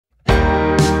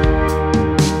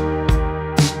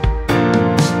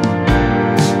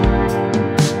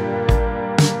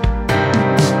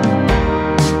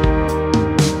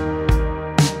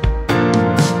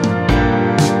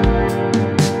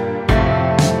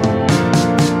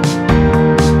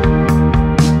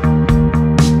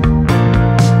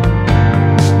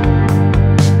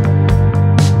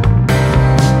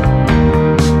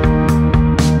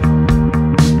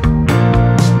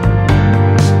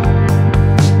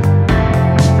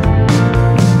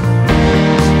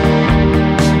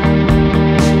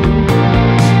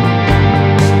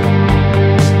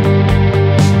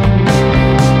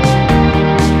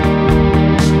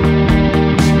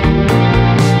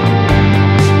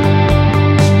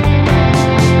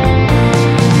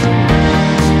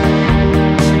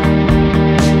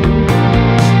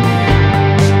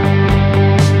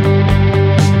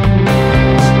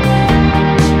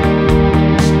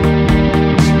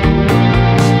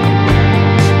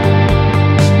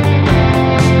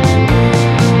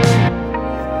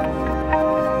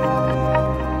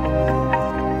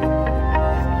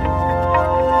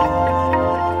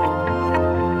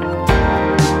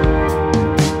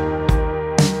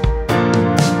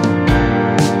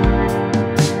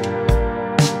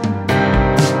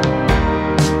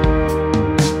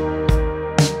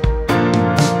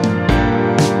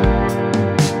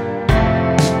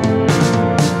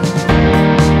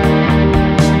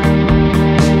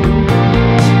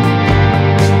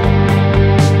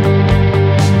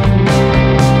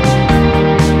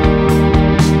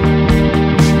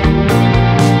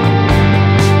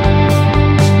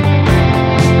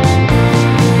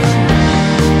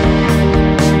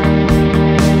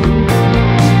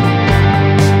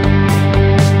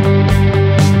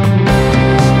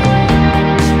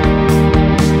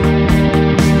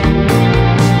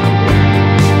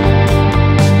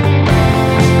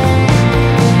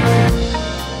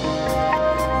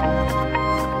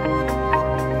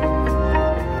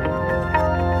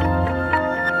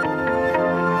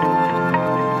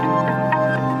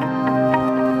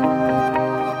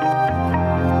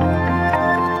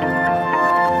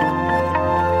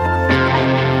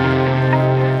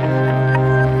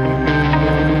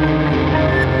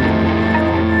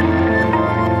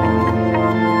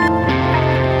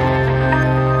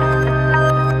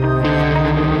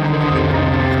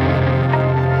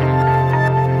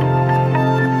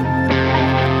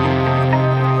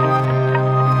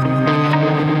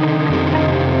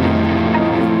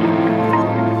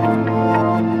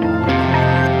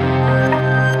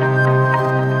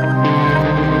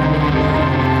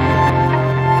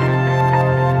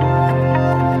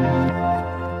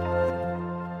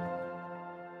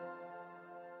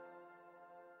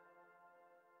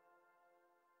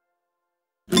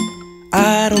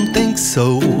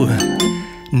so.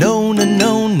 No, no,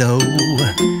 no, no,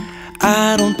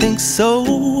 I don't think so.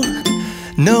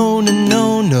 No, no,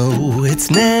 no, no, it's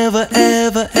never,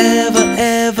 ever, ever,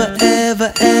 ever,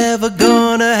 ever, ever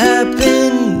gonna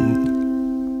happen.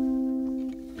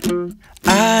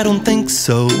 I don't think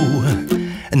so.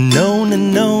 No, no,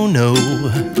 no, no,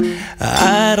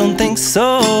 I don't think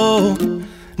so.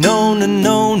 No, no,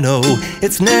 no, no,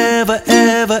 it's never,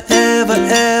 ever, ever,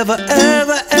 ever,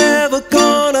 ever, ever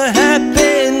gonna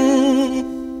happen.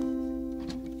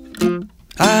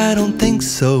 I don't think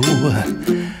so.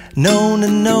 No, no,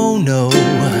 no, no.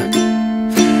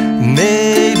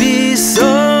 Maybe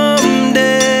someday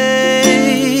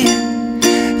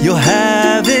you'll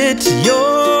have it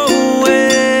your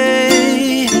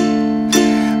way.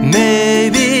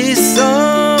 Maybe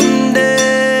someday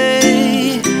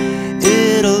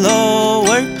it'll all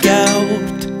work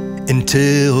out.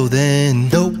 Until then,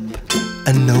 nope,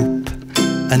 a nope,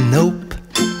 a nope,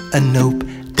 a nope,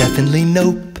 definitely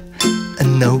nope, a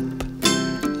nope,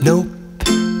 nope,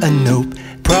 a nope.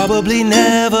 Probably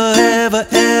never, ever,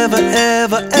 ever,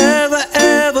 ever, ever,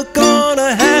 ever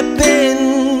gonna happen.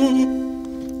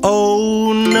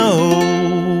 Oh no.